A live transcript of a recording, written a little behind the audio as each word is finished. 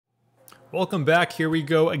Welcome back. Here we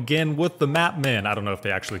go again with the Map Men. I don't know if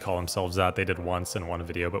they actually call themselves that. They did once in one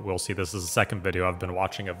video, but we'll see. This is the second video I've been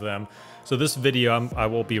watching of them. So this video I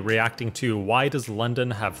will be reacting to why does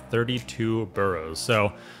London have 32 boroughs?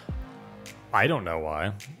 So I don't know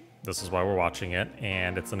why. This is why we're watching it,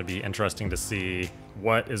 and it's going to be interesting to see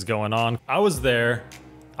what is going on. I was there.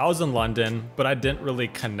 I was in London, but I didn't really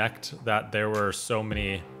connect that there were so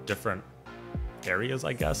many different areas,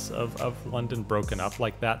 I guess, of London broken up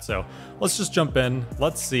like that. So let's just jump in.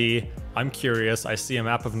 Let's see. I'm curious. I see a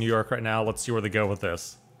map of New York right now. Let's see where they go with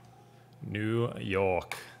this. New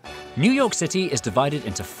York. New York City is divided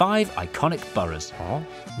into 5 iconic boroughs. Oh,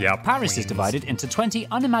 yeah. Paris is divided into 20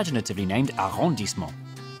 unimaginatively named arrondissements.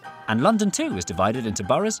 And London too is divided into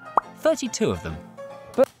boroughs, 32 of them.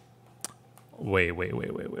 Wait.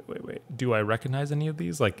 Do I recognize any of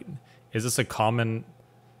these? Like, is this a common...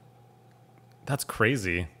 That's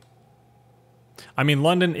crazy. I mean,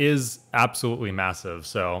 London is absolutely massive,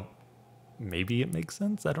 so maybe it makes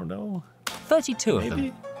sense. I don't know. 32 of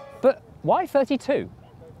them. But why 32?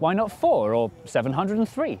 Why not 4 or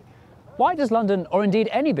 703? Why does London, or indeed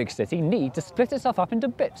any big city, need to split itself up into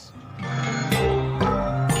bits?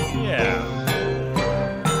 Yeah.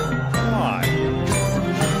 Why?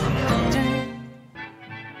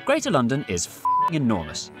 Greater London is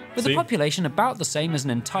enormous. With See? a population about the same as an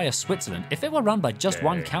entire Switzerland, if it were run by just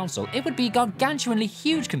one council, it would be gargantuanly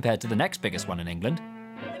huge compared to the next biggest one in England.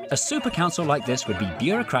 A super council like this would be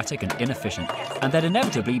bureaucratic and inefficient, and there'd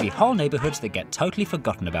inevitably be whole neighbourhoods that get totally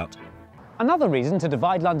forgotten about. Another reason to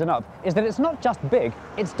divide London up is that it's not just big,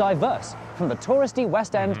 it's diverse. From the touristy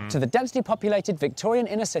West End to the densely populated Victorian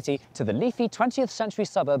inner city to the leafy 20th century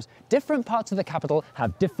suburbs, different parts of the capital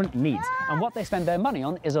have different needs, and what they spend their money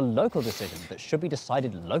on is a local decision that should be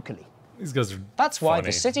decided locally. These guys are That's why funny.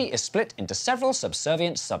 the city is split into several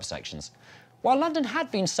subservient subsections. While London had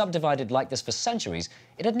been subdivided like this for centuries,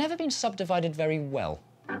 it had never been subdivided very well.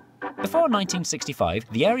 Before 1965,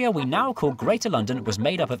 the area we now call Greater London was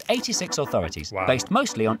made up of 86 authorities, Wow. based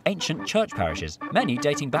mostly on ancient church parishes, many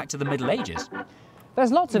dating back to the Middle Ages.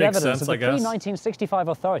 There's lots of Makes evidence sense, of I the guess. pre-1965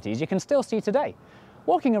 authorities you can still see today.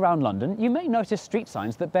 Walking around London, you may notice street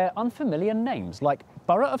signs that bear unfamiliar names, like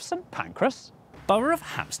Borough of St Pancras, Borough of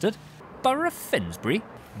Hampstead, Borough of Finsbury,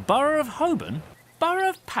 Borough of Holborn, Borough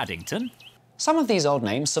of Paddington. Some of these old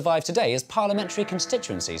names survive today as parliamentary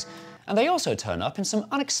constituencies, and they also turn up in some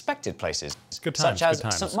unexpected places, Good times, such as good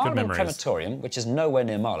times, St good Marylebone memories. Crematorium, which is nowhere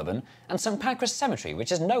near Marylebone, and St Pancras Cemetery,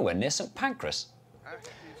 which is nowhere near St Pancras.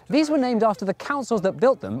 These were named after the councils that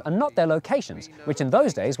built them and not their locations, which in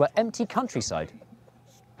those days were empty countryside.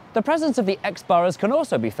 The presence of the ex-boroughs can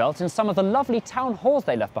also be felt in some of the lovely town halls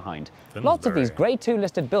they left behind. Lots of these Grade 2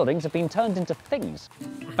 listed buildings have been turned into things.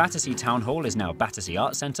 Battersea Town Hall is now Battersea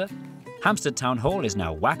Arts Centre. Hampstead Town Hall is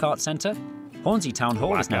now Wack Arts Centre. Hornsey Town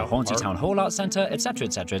Hall is now Hornsey Town Hall Arts Centre, etc,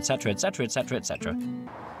 etc, etc, etc, etc, etc.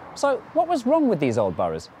 So what was wrong with these old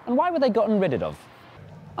boroughs, and why were they gotten rid of?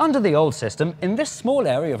 Under the old system, in this small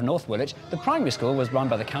area of North Woolwich, the primary school was run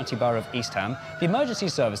by the County Borough of East Ham, the emergency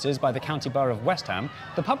services by the County Borough of West Ham,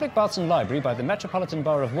 the public baths and library by the Metropolitan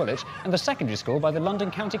Borough of Woolwich, and the secondary school by the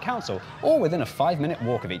London County Council, all within a 5-minute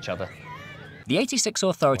walk of each other. The 86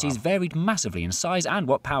 authorities varied massively in size and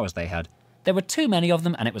what powers they had. There were too many of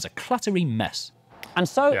them and it was a cluttery mess. And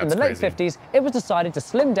so, Yeah, in the late crazy. 50s, it was decided to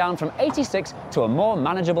slim down from 86 to a more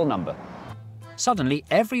manageable number. Suddenly,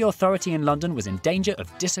 every authority in London was in danger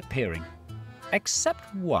of disappearing.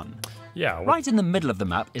 Except one. Yeah. What, Right in the middle of the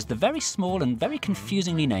map is the very small and very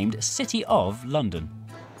confusingly named City of London.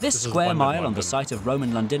 This is square London, mile on London. the site of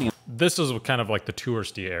Roman Londinium. this is kind of like the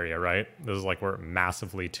touristy area, right? This is like we're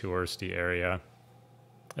massively touristy area.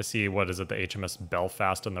 I see, what is it, the HMS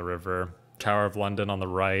Belfast on the river, Tower of London on the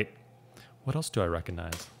right. What else do I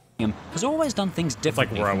recognize? Has always done things Like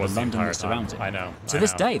differently where I from the was the London entire that surrounds it. time. I know. To I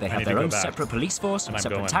this know. day, they I have need to their go own back. separate police force, And I'm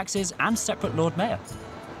separate going. taxes, and separate Lord Mayor.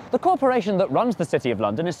 The corporation that runs the City of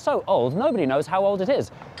London is so old, nobody knows how old it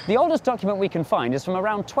is. The oldest document we can find is from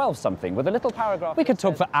around 12-something, with a little paragraph. We could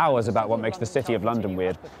talk for hours about what makes the City of London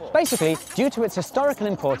weird. Basically, due to its historical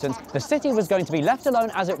importance, the city was going to be left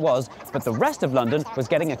alone as it was, but the rest of London was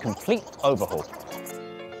getting a complete overhaul.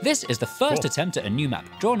 This is the first attempt at a new map,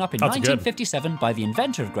 drawn up in That's good. 1957 by the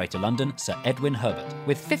inventor of Greater London, Sir Edwin Herbert,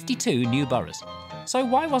 with 52 new boroughs. So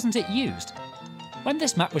why wasn't it used? When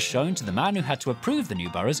this map was shown to the man who had to approve the new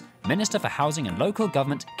boroughs, Minister for Housing and Local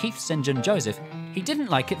Government Keith St John Joseph, he didn't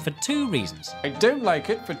like it for 2 reasons. I don't like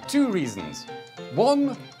it for 2 reasons.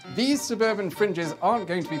 One, these suburban fringes aren't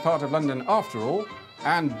going to be part of London after all,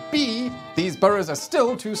 and B, these boroughs are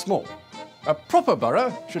still too small. A proper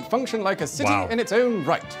borough should function like a city Wow. in its own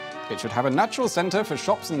right. It should have a natural centre for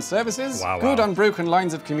shops and services, Wow, good wow. unbroken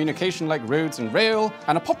lines of communication like roads and rail,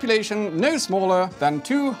 and a population no smaller than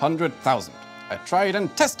 200,000. A tried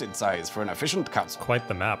and tested size for an efficient council. Quite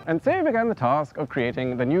the map. And so began the task of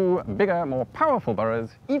creating the new, bigger, more powerful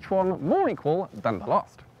boroughs, each one more equal than the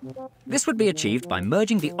last. This would be achieved by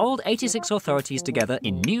merging the old 86 authorities together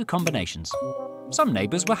in new combinations. Some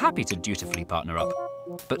neighbours were happy to dutifully partner up,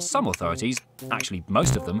 but some authorities, actually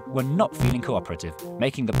most of them, were not feeling cooperative,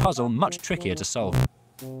 making the puzzle much trickier to solve.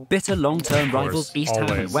 Bitter long-term rivals East Ham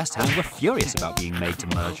and West Ham were furious about being made to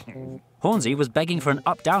merge. Hornsey was begging for an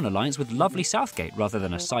up-down alliance with lovely Southgate rather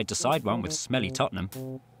than a side-to-side one with smelly Tottenham.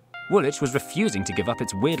 Woolwich was refusing to give up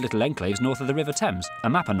its weird little enclaves north of the River Thames, a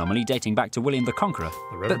map anomaly dating back to William the Conqueror.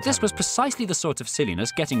 But this was precisely the sort of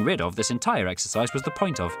silliness getting rid of this entire exercise was the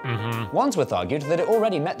point of. Wandsworth argued that it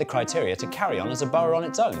already met the criteria to carry on as a borough on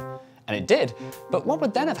its own. And it did, but what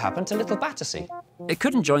would then have happened to Little Battersea? It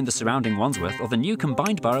couldn't join the surrounding Wandsworth or the new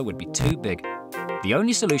combined borough would be too big. The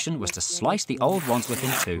only solution was to slice the old Wandsworth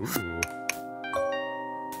in two.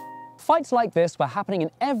 Fights like this were happening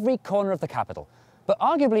in every corner of the capital. But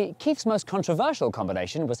arguably, Keith's most controversial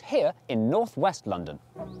combination was here in northwest London.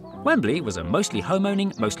 Wembley was a mostly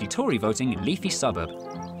home-owning, mostly Tory-voting, leafy suburb.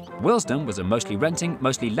 Willesden was a mostly renting,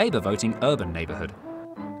 mostly Labour-voting urban neighbourhood.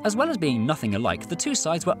 As well as being nothing alike, the two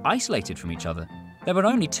sides were isolated from each other. There were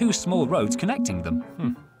only two small roads connecting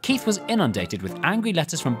them. Keith was inundated with angry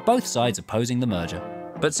letters from both sides opposing the merger.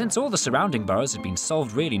 But since all the surrounding boroughs had been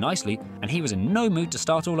solved really nicely, and he was in no mood to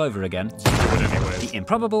start all over again, the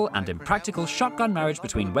improbable and impractical shotgun marriage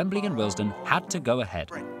between Wembley and Willesden had to go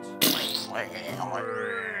ahead.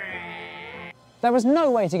 There was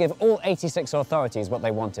no way to give all 86 authorities what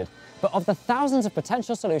they wanted, but of the thousands of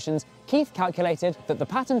potential solutions, Keith calculated that the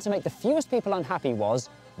pattern to make the fewest people unhappy was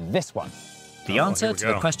this one. The answer to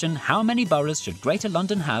the question, how many boroughs should Greater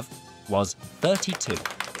London have, was 32.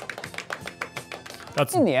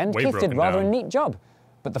 That's In the end, way Keith did broken rather down. a neat job,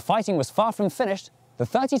 but the fighting was far from finished. The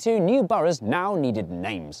 32 new boroughs now needed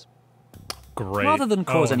names. Great. Rather than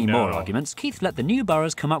cause Oh, any no. more arguments, Keith let the new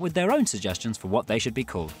boroughs come up with their own suggestions for what they should be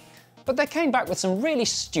called. But they came back with some really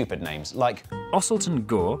stupid names, like Osselton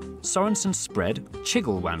Gore, Sorensen Spread,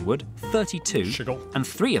 Chiggle-Wanwood, 32, Chiggle. and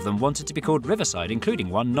 3 of them wanted to be called Riverside, including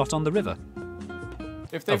one not on the river.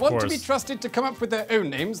 If they Of want to be course. trusted to come up with their own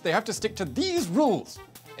names, they have to stick to these rules.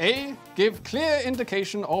 A. Give clear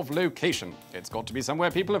indication of location. It's got to be somewhere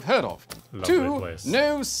people have heard of. Lovely 2. place.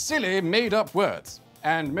 No silly made-up words.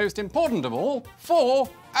 And most important of all, 4.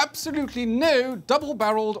 Absolutely no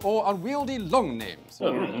double-barreled or unwieldy long names.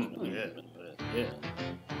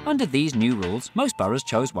 Under these new rules, most boroughs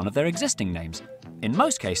chose one of their existing names. In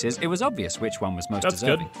most cases, it was obvious which one was most That's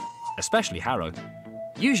deserving, good. especially Harrow.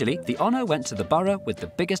 Usually, the honour went to the borough with the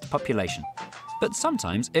biggest population. But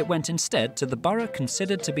sometimes it went instead to the borough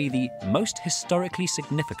considered to be the most historically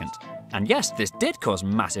significant. And yes, this did cause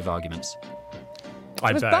massive arguments. I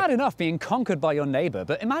it was bet. bad enough being conquered by your neighbour,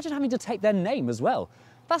 but imagine having to take their name as well.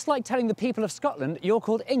 That's like telling the people of Scotland you're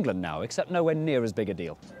called England now, except nowhere near as big a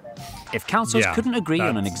deal. If councils Yeah, couldn't agree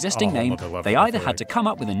on an that's existing a whole name, nother level, they I either feel had to like. come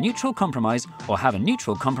up with a neutral compromise or have a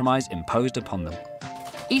neutral compromise imposed upon them.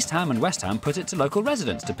 East Ham and West Ham put it to local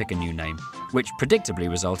residents to pick a new name, which predictably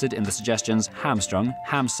resulted in the suggestions Hamstrung,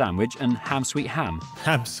 Ham Sandwich and Ham Sweet Ham.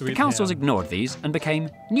 Ham sweet The councils ham. ignored these and became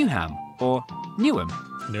Newham or Newham.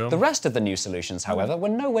 Knew 'em? The rest of the new solutions, however, were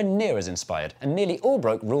nowhere near as inspired, and nearly all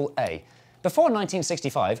broke Rule A. Before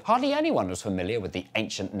 1965, hardly anyone was familiar with the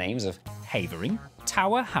ancient names of Havering,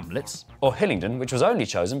 Tower Hamlets. or Hillingdon, which was only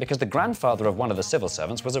chosen because the grandfather of one of the civil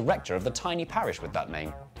servants was a rector of the tiny parish with that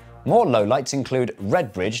name. More lowlights include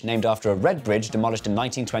Redbridge, named after a red bridge demolished in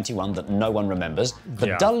 1921 that no one remembers, the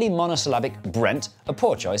Yeah. dully monosyllabic Brent, a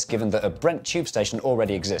poor choice given that a Brent tube station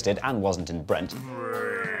already existed and wasn't in Brent,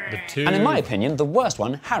 The two. and in my opinion, the worst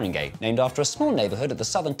one, Haringey, named after a small neighbourhood at the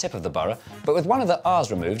southern tip of the borough, but with one of the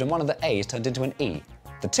R's removed and one of the A's turned into an E.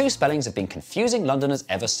 The two spellings have been confusing Londoners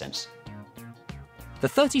ever since. The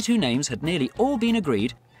 32 names had nearly all been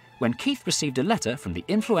agreed when Keith received a letter from the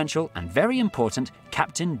influential and very important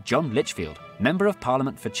Captain John Lichfield, Member of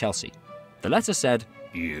Parliament for Chelsea. The letter said,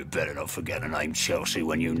 You better not forget the name Chelsea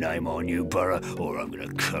when you name our new borough, or I'm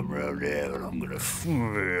gonna come round there and I'm gonna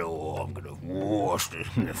wash this.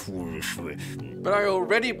 But I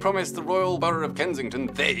already promised the Royal Borough of Kensington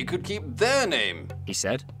they could keep their name. he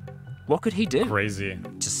said. What could he do? Crazy.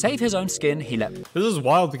 To save his own skin, he let This is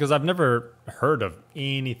wild because I've never heard of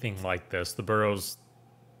anything like this. The boroughs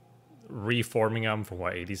reforming them from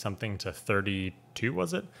what, 80 something to 32,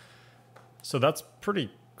 was it? So that's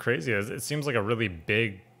pretty crazy. It seems like a really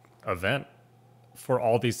big event. for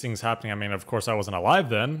all these things happening. I mean, of course, I wasn't alive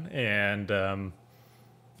then, and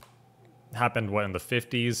happened, what, in the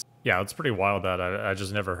 50s? Yeah, it's pretty wild that I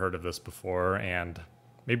just never heard of this before, and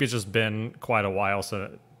maybe it's just been quite a while,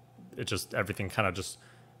 so everything kind of just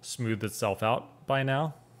smoothed itself out by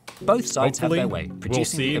now. Both sides Hopefully, have their way,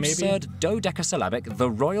 producing the absurd dodecasyllabic the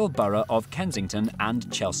Royal Borough of Kensington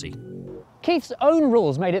and Chelsea. Keith's own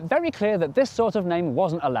rules made it very clear that this sort of name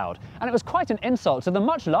wasn't allowed, and it was quite an insult to the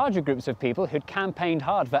much larger groups of people who'd campaigned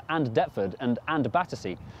hard for and Deptford and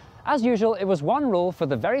Battersea. As usual, it was one rule for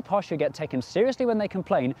the very posh who get taken seriously when they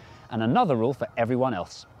complain, and another rule for everyone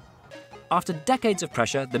else. After decades of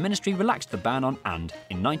pressure, the ministry relaxed the ban on and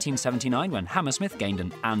in 1979 when Hammersmith gained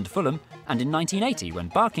an and Fulham, and in 1980 when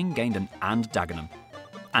Barking gained an and Dagenham.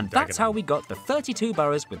 And that's how we got the 32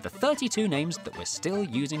 boroughs with the 32 names that we're still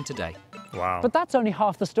using today. Wow. But that's only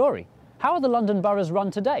half the story. How are the London boroughs run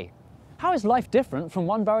today? How is life different from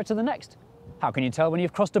one borough to the next? How can you tell when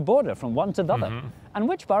you've crossed a border from one to the other? And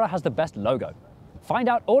which borough has the best logo? Find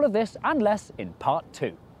out all of this and less in part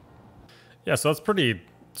 2. Yeah, so that's pretty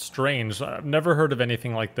strange. I've never heard of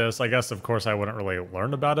anything like this. I guess, of course, I wouldn't really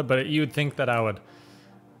learn about it, but you'd think that I would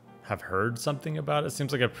have heard something about it. It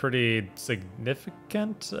seems like a pretty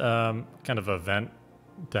significant kind of event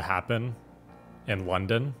to happen in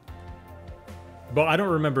London. But I don't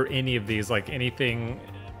remember any of these, like anything,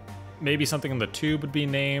 maybe something in the Tube would be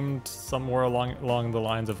named somewhere along the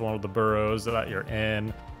lines of one of the boroughs that you're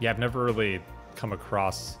in. Yeah, I've never really come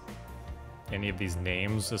across any of these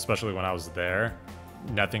names, especially when I was there.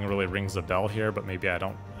 Nothing really rings a bell here, but maybe I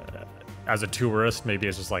don't, as a tourist, maybe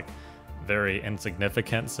it's just like very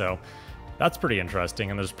insignificant. So that's pretty interesting.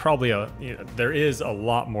 And there's probably there is a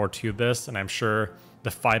lot more to this. And I'm sure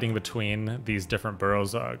the fighting between these different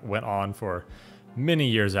boroughs went on for many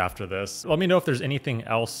years after this. Let me know if there's anything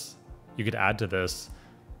else you could add to this.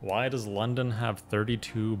 Why does London have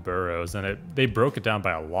 32 boroughs? And they broke it down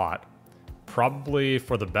by a lot. Probably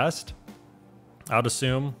for the best, I would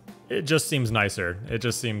assume. It just seems nicer. It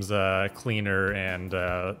just seems cleaner,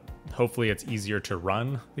 and hopefully it's easier to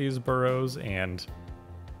run these boroughs and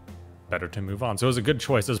better to move on. So it was a good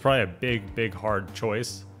choice. It was probably a big, hard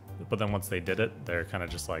choice. But then once they did it, they're kind of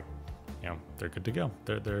just like, you know, they're good to go.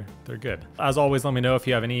 They're good. As always, let me know if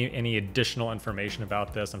you have any additional information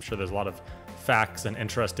about this. I'm sure there's a lot of facts and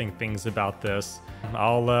interesting things about this.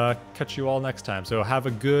 I'll catch you all next time. So have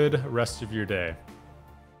a good rest of your day.